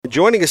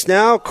joining us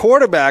now,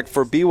 quarterback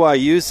for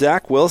BYU,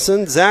 Zach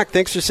Wilson. Zach,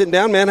 thanks for sitting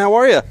down, man. How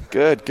are you?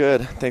 Good.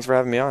 Thanks for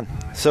having me on.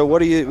 So what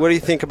do you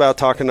think about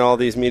talking to all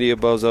these media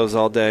bozos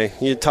all day?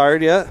 You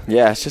tired yet?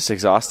 Yeah, it's just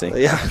exhausting.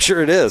 Yeah, I'm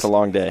sure it is. It's a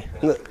long day.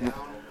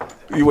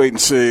 You wait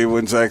and see.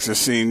 When Zach's a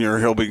senior,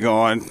 he'll be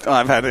gone.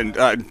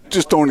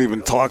 Just don't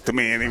even talk to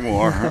me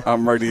anymore.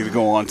 I'm ready to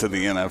go on to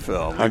the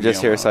NFL. I'm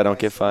just here so I don't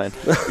get fined.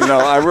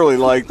 I really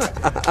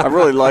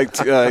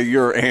liked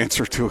your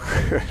answer to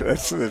it.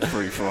 That's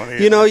pretty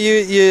funny.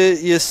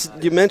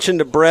 You mentioned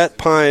to Brett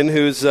Pine,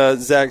 who's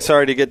Zach.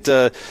 Sorry to get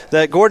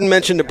that. Gordon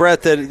mentioned to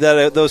Brett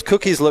that those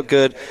cookies look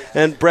good,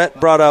 and Brett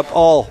brought up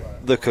all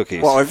the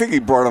cookies. Well, I think he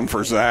brought them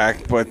for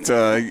Zach, but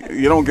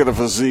you don't get a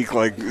physique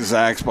like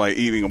Zach's by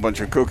eating a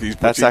bunch of cookies.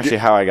 That's actually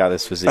how I got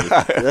this physique.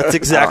 That's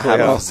exactly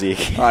how.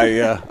 Physique.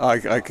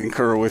 I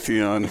concur with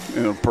you on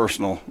a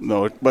personal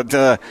note.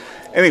 But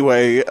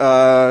anyway,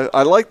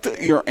 I liked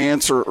your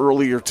answer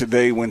earlier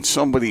today when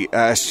somebody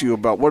asked you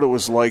about what it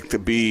was like to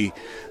be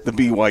the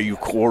BYU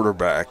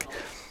quarterback.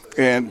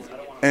 And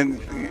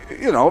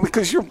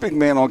because you're a big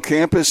man on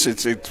campus,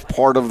 it's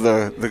part of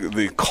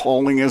the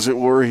calling, as it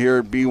were, here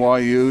at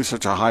BYU,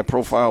 such a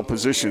high-profile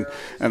position.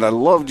 And I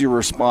loved your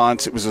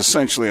response. It was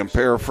essentially, I'm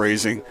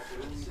paraphrasing,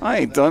 I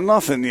ain't done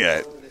nothing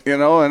yet,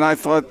 and I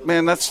thought,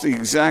 man, that's the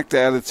exact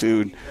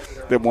attitude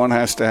that one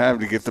has to have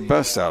to get the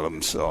best out of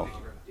himself.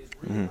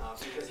 Mm-hmm.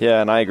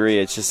 Yeah, and I agree.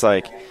 It's just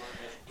like,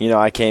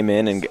 I came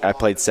in and I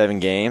played 7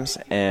 games,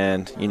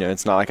 and,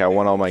 it's not like I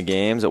won all my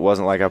games. It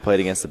wasn't like I played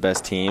against the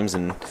best teams,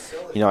 and,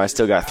 I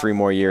still got 3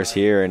 more years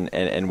here,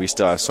 and we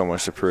still have so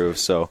much to prove.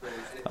 So,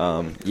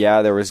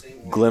 there was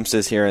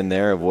glimpses here and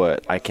there of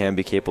what I can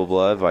be capable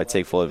of. I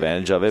take full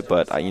advantage of it,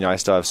 but, I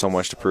still have so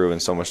much to prove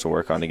and so much to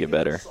work on to get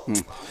better.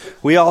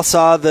 We all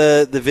saw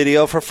the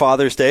video for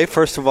Father's Day,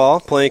 first of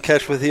all, playing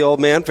catch with the old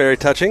man, very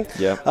touching.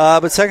 Yeah.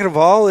 But second of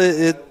all,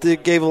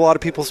 it gave a lot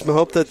of people some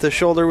hope that the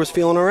shoulder was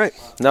feeling all right.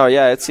 No,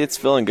 yeah, it's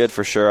feeling good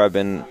for sure. I've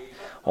been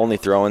only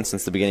throwing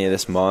since the beginning of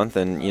this month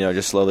and,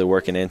 just slowly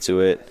working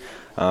into it.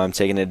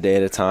 Taking it a day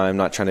at a time,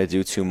 not trying to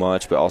do too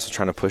much, but also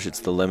trying to push it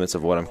to the limits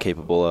of what I'm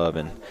capable of.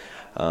 And,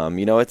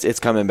 it's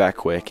coming back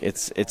quick.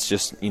 It's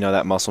just,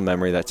 that muscle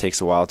memory that takes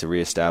a while to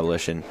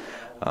reestablish. And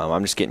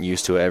I'm just getting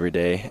used to it every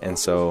day. And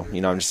so,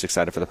 I'm just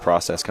excited for the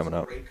process coming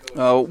up.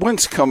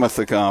 Whence cometh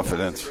the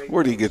confidence?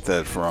 Where do you get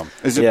that from?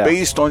 Is it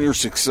based on your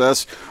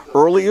success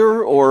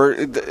earlier, or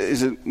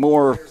is it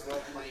more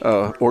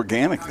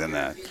organic than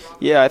that?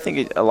 Yeah, I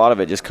think a lot of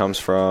it just comes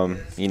from,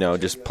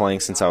 just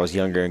playing since I was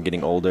younger and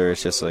getting older.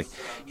 It's just like,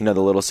 the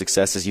little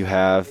successes you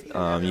have,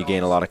 you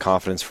gain a lot of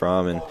confidence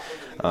from,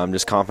 and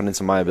just confidence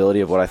in my ability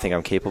of what I think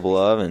I'm capable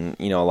of. And,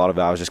 a lot of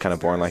it, I was just kind of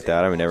born like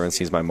that. I mean, everyone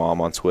sees my mom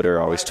on Twitter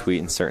always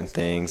tweeting certain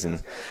things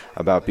and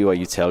about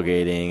BYU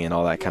tailgating and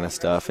all that kind of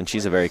stuff. And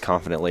she's a very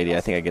confident lady. I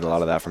think I get a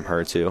lot of that from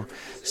her, too.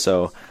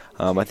 So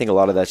I think a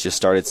lot of that's just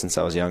started since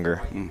I was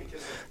younger.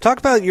 Talk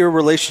about your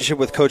relationship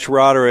with Coach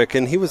Roderick,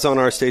 and he was on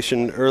our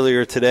station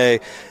earlier today,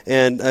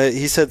 and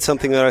he said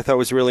something that I thought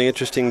was really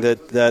interesting,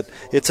 that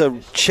it's a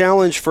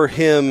challenge for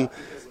him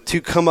to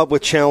come up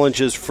with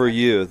challenges for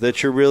you,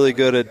 that you're really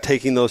good at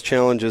taking those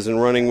challenges and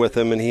running with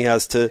them, and he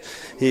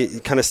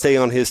kind of stay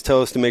on his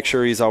toes to make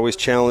sure he's always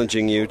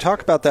challenging you.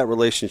 Talk about that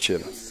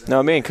relationship.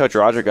 No, me and Coach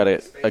Roger got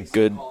a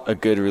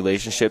good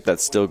relationship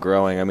that's still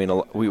growing. I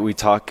mean, we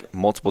talk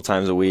multiple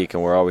times a week,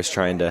 and we're always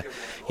trying to,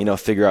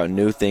 figure out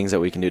new things that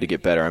we can do to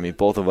get better. I mean,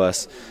 both of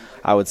us,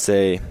 I would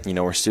say,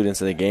 we're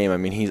students of the game. I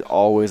mean, he's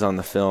always on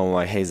the film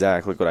like, hey,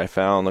 Zach, look what I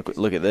found.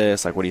 Look at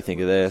this. Like, what do you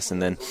think of this?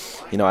 And then,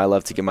 I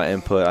love to get my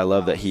input. I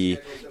love that he,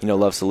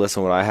 loves to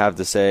listen to what I have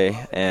to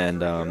say.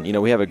 And,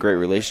 we have a great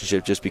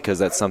relationship just because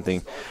that's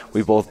something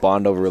we both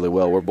bond over really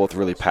well. We're both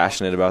really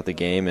passionate about the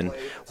game, and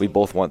we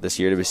both want this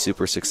year to be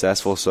super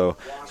successful. So,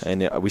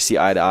 and we see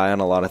eye to eye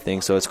on a lot of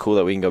things. So it's cool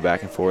that we can go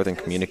back and forth and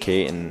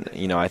communicate. And,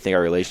 I think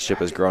our relationship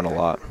has grown a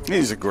lot.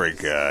 He's a great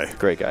guy.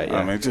 Great guy, yeah.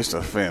 I mean, just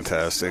a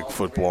fantastic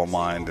football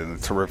mind and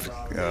a terrific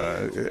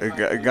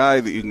a guy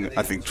that you can,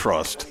 I think,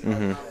 trust.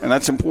 Mm-hmm. And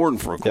that's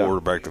important for a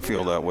quarterback to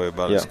feel that way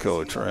about his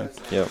coach, right?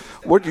 Yeah.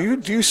 What do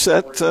you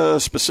set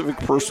specific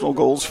personal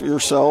goals for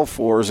yourself,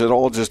 or is it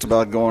all just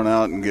about going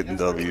out and getting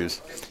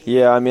W's?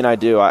 Yeah, I mean, I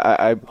do.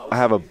 I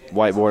have a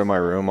whiteboard in my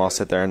room. I'll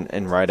sit there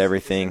and write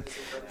everything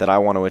that I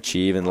want to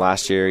achieve. And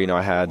last year,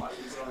 I had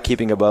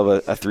keeping above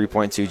a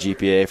 3.2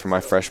 GPA for my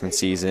freshman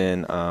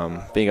season,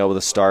 being able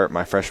to start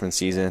my freshman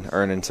season,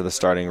 earn into the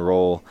starting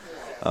role,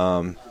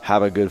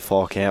 have a good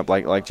fall camp,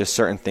 like just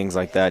certain things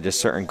like that, just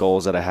certain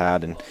goals that I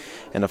had.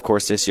 And of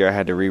course, this year I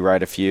had to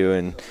rewrite a few.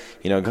 And,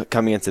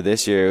 coming into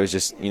this year, it was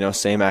just,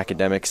 same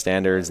academic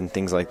standards and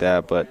things like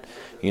that. But,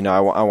 I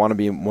want to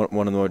be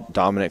one of the more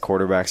dominant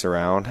quarterbacks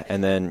around.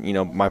 And then,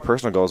 my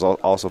personal goals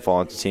also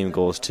fall into team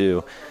goals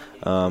too.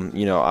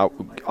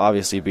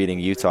 Obviously beating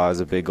Utah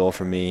is a big goal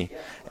for me.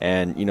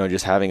 And,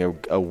 just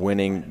having a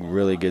winning,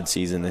 really good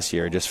season this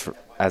year, just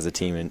as a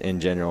team in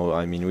general.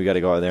 I mean, we got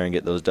to go out there and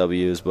get those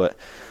W's, but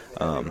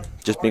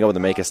just being able to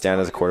make a stand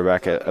as a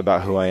quarterback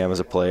about who I am as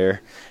a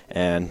player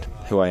and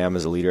who I am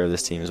as a leader of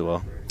this team as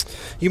well.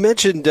 You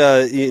mentioned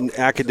in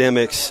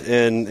academics,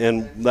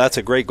 and that's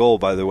a great goal,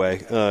 by the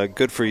way.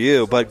 Good for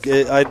you. But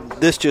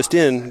this just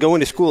in, going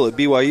to school at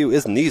BYU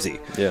isn't easy.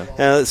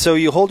 Yeah. So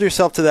you hold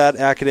yourself to that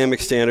academic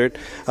standard.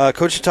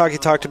 Coach Itaki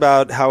talked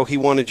about how he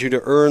wanted you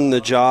to earn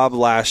the job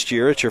last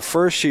year. It's your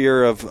first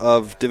year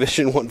of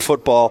Division I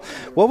football.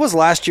 What was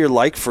last year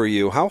like for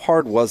you? How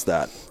hard was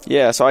that?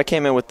 Yeah, so I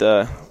came in with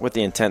the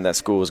intent that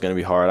school was going to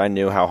be hard. I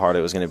knew how hard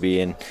it was going to be,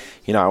 and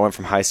I went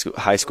from high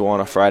school on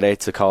a Friday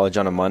to college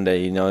on a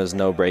Monday. There's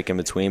no break in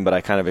between, but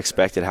I kind of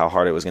expected how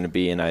hard it was going to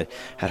be, and I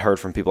had heard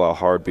from people how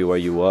hard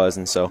BYU was,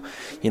 and so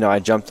I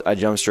jumped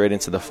straight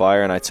into the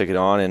fire and I took it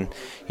on,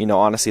 and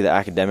honestly the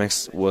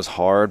academics was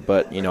hard,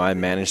 but I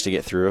managed to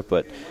get through it.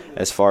 But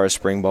as far as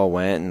spring ball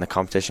went and the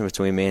competition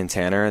between me and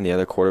Tanner and the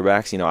other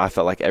quarterbacks, I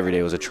felt like every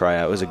day was a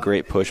tryout. It was a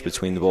great push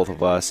between the both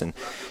of us, and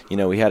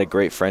we had a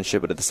great friendship,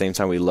 but at the same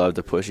time we loved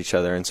to push each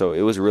other, and so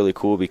it was really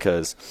cool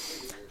because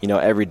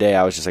every day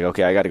I was just like,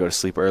 okay, I got to go to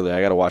sleep early.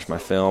 I got to watch my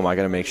film. I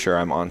got to make sure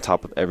I'm on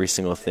top of every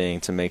single thing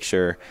to make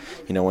sure,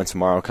 when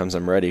tomorrow comes,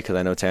 I'm ready, because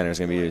I know Tanner's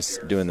going to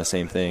be doing the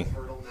same thing.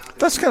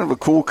 That's kind of a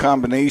cool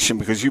combination,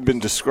 because you've been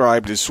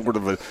described as sort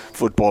of a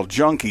football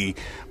junkie,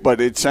 but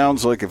it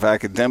sounds like if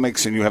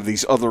academics and you have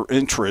these other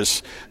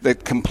interests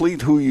that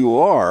complete who you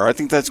are, I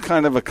think that's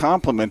kind of a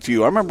compliment to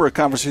you. I remember a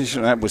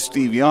conversation I had with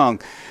Steve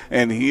Young,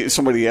 and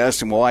somebody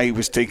asked him why he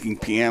was taking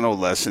piano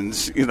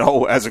lessons,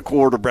 as a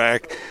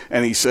quarterback,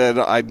 and he said,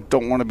 I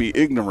don't want to be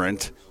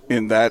ignorant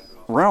in that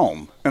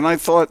realm. And I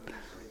thought,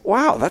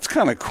 wow, that's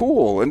kind of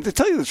cool. And to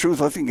tell you the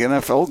truth, I think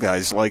NFL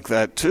guys like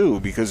that too,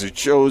 because it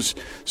shows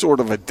sort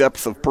of a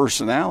depth of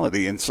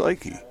personality and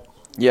psyche.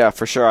 Yeah,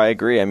 for sure. I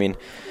agree. I mean,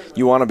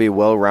 you want to be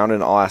well-rounded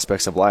in all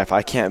aspects of life.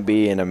 I can't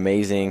be an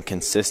amazing,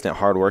 consistent,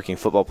 hardworking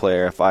football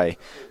player if I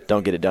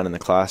don't get it done in the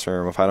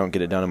classroom, if I don't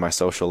get it done in my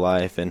social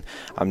life, and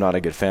I'm not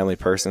a good family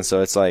person.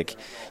 So it's like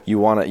you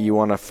want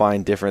to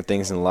find different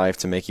things in life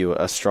to make you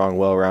a strong,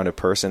 well-rounded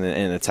person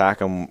and attack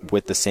them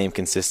with the same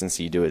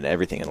consistency you do in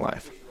everything in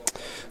life.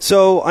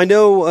 So I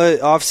know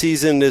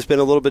off-season has been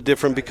a little bit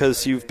different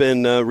because you've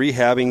been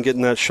rehabbing,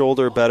 getting that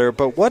shoulder better.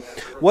 But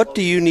what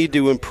do you need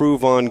to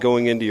improve on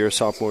going into your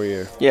sophomore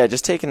year? Yeah,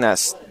 just taking that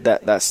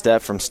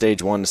step from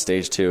stage 1 to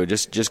stage 2.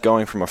 Just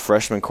going from a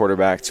freshman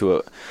quarterback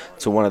to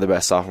one of the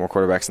best sophomore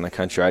quarterbacks in the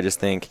country. I just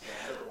think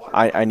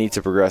I need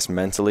to progress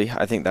mentally.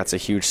 I think that's a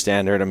huge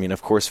standard. I mean,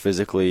 of course,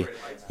 physically,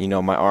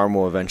 my arm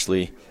will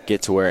eventually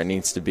get to where it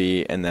needs to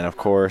be, and then of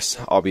course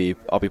I'll be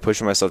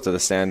pushing myself to the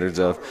standards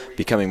of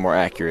becoming more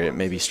accurate,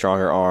 maybe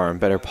stronger arm,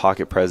 better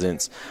pocket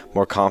presence,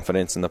 more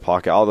confidence in the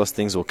pocket. All those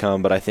things will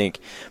come, but I think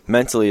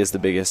mentally is the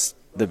biggest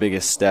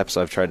steps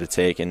I've tried to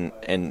take, and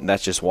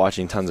that's just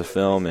watching tons of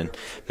film and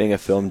being a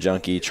film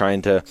junkie,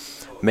 trying to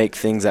make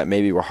things that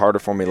maybe were harder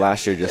for me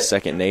last year just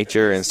second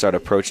nature and start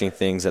approaching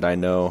things that I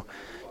know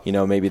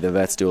maybe the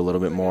vets do a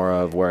little bit more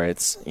of, where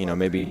it's,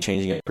 maybe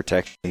changing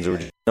protections or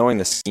just knowing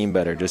the scheme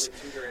better, just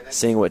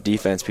seeing what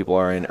defense people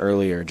are in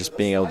earlier, just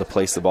being able to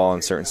place the ball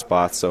in certain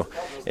spots. So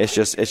it's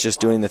just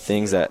doing the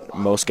things that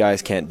most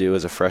guys can't do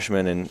as a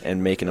freshman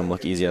and making them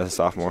look easy as a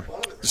sophomore.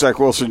 Zach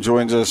Wilson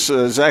joins us.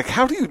 Zach,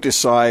 how do you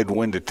decide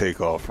when to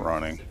take off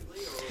running?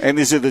 And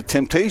is it a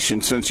temptation,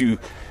 since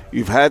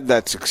you've had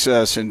that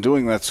success in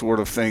doing that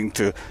sort of thing,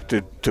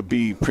 to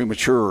be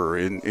premature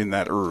in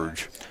that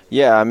urge?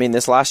 Yeah, I mean,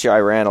 this last year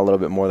I ran a little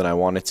bit more than I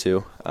wanted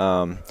to.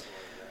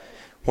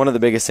 One of the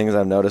biggest things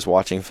I've noticed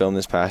watching film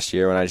this past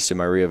year, when I just did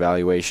my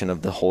reevaluation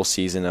of the whole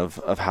season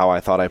of how I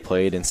thought I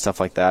played and stuff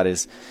like that,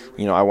 is,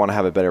 I want to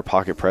have a better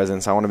pocket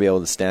presence. I want to be able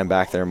to stand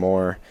back there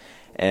more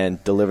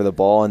and deliver the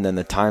ball, and then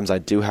the times I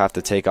do have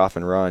to take off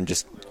and run,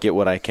 just get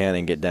what I can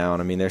and get down.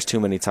 I mean, there's too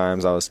many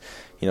times I was,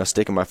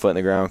 sticking my foot in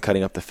the ground,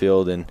 cutting up the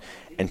field, and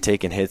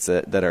taking hits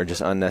that are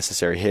just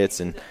unnecessary hits.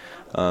 And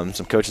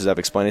some coaches have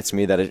explained it to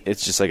me that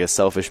it's just like a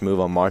selfish move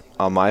on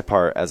my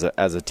part as a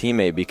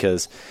teammate,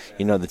 because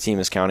the team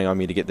is counting on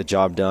me to get the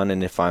job done,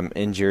 and if I'm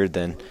injured,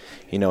 then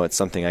it's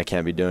something I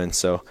can't be doing.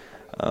 So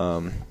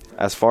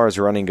as far as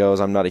running goes,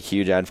 I'm not a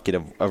huge advocate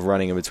of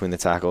running in between the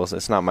tackles.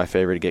 It's not my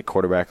favorite to get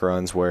quarterback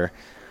runs where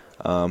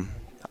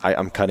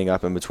I'm cutting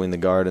up in between the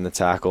guard and the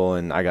tackle,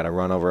 and I got to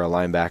run over a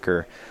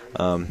linebacker.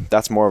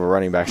 That's more of a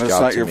running back's job to me.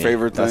 That's not your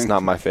favorite thing? That's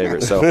not my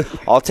favorite. So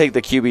I'll take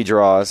the QB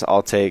draws.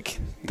 I'll take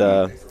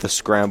the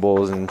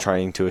scrambles and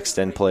trying to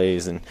extend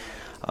plays, and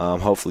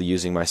hopefully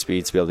using my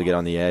speed to be able to get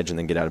on the edge and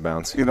then get out of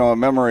bounds. A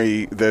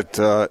memory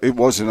that it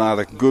was not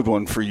a good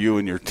one for you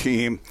and your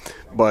team,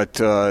 but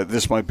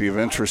this might be of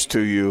interest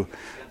to you.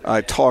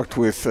 I talked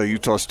with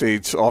Utah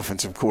State's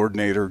offensive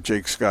coordinator,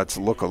 Jake Scott's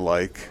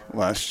look-alike,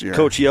 last year.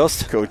 Coach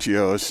Yost? Coach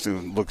Yost, who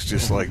looks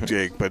just like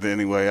Jake. But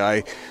anyway,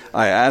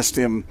 I asked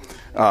him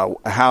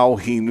how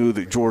he knew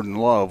that Jordan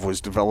Love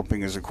was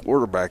developing as a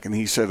quarterback, and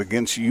he said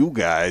against you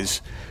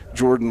guys,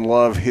 Jordan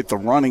Love hit the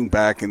running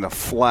back in the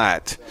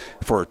flat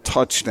for a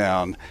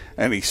touchdown,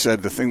 and he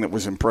said the thing that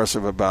was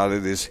impressive about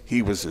it is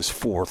he was his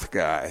fourth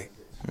guy.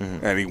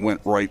 Mm-hmm. And he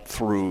went right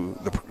through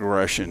the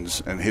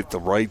progressions and hit the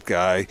right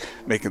guy,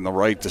 making the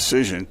right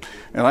decision.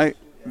 And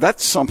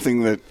that's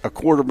something that a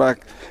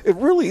quarterback, it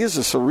really is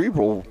a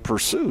cerebral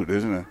pursuit,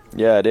 isn't it?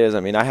 Yeah, it is. I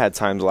mean, I had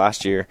times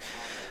last year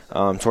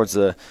towards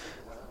the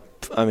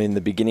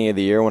beginning of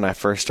the year when I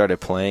first started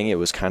playing, it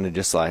was kind of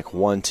just like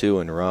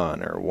 1-2 and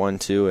run, or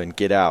 1-2 and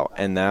get out.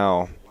 And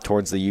now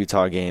towards the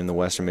Utah game, the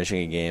Western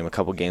Michigan game, a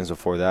couple games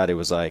before that, it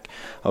was like,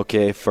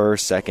 okay,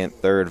 first, second,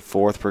 third,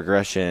 fourth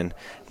progression.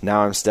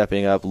 Now I'm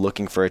stepping up,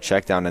 looking for a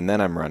check down, and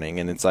then I'm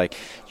running. And it's like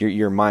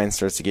your mind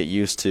starts to get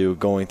used to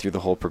going through the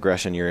whole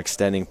progression. You're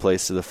extending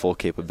plays to the full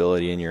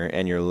capability,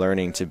 and you're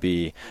learning to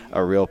be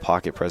a real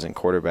pocket present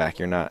quarterback.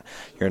 You're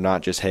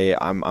not just, hey,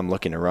 I'm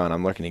looking to run,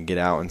 I'm looking to get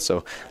out. And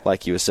so,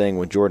 like you was saying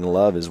with Jordan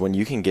Love, is when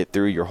you can get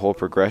through your whole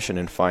progression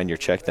and find your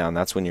check down,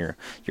 that's when your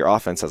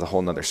offense has a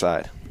whole nother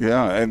side.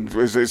 Yeah, and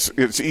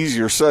it's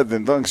easier said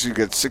than done because you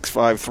get 6'5",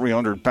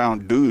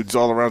 300-pound dudes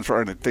all around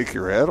trying to take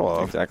your head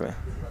off. Exactly.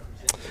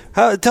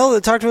 Talk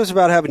to us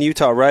about having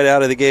Utah right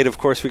out of the gate. Of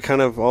course, we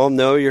kind of all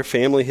know your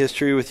family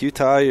history with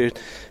Utah.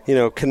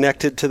 You're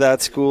connected to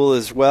that school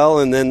as well.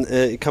 And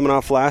then coming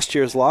off last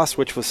year's loss,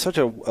 which was such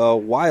a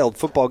wild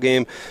football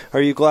game,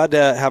 are you glad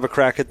to have a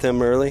crack at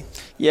them early?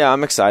 Yeah,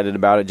 I'm excited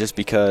about it just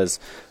because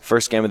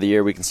first game of the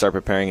year we can start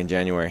preparing in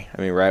January.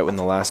 I mean, right when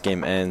the last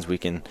game ends, we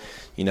can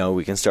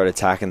start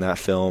attacking that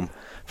film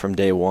from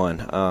day one.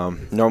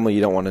 Normally you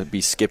don't want to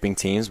be skipping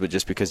teams, but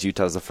just because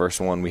Utah's the first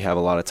one, we have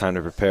a lot of time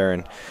to prepare,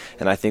 and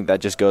I think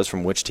that just goes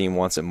from which team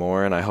wants it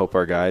more, and I hope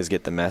our guys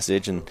get the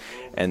message and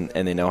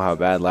they know how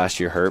bad last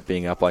year hurt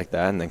being up like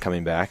that and then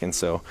coming back. And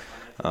so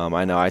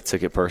I know I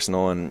took it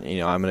personal, and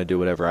I'm going to do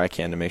whatever I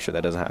can to make sure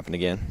that doesn't happen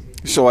again.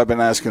 So I've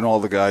been asking all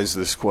the guys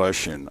this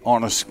question.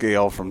 On a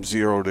scale from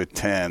 0 to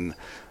 10,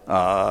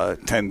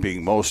 10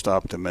 being most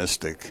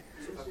optimistic,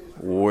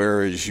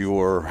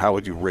 how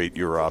would you rate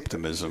your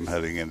optimism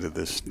heading into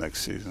this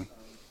next season?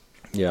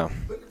 Yeah.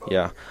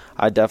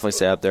 I'd definitely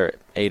say up there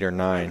 8 or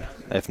 9,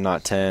 if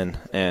not 10.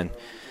 And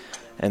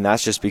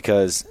that's just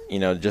because,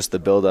 just the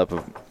buildup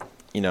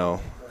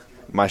of,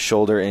 my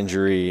shoulder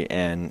injury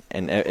and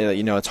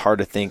it's hard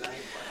to think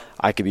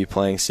I could be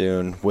playing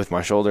soon with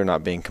my shoulder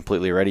not being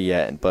completely ready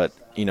yet. But,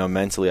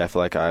 mentally I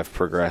feel like I've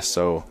progressed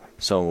so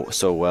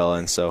well.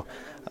 And so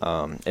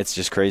it's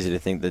just crazy to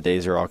think the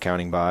days are all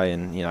counting by,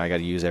 and I got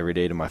to use every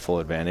day to my full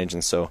advantage.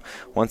 And so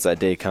once that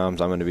day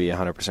comes, I'm going to be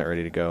 100%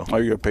 ready to go.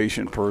 Are you a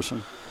patient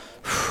person?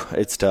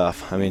 It's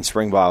tough. I mean,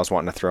 spring ball I was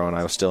wanting to throw, and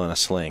I was still in a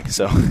sling.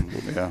 So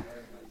yeah.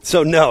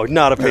 So no,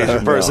 not a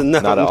patient person. No,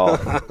 not at all.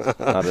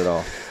 Not at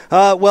all.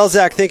 Well,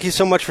 Zach, thank you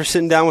so much for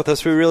sitting down with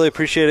us. We really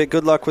appreciate it.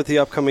 Good luck with the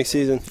upcoming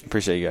season.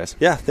 Appreciate you guys.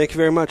 Yeah, thank you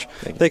very much.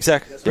 Thanks,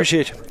 Zach.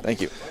 Appreciate you.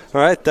 Thank you. All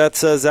right,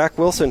 that's Zach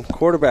Wilson,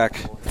 quarterback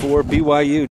for BYU.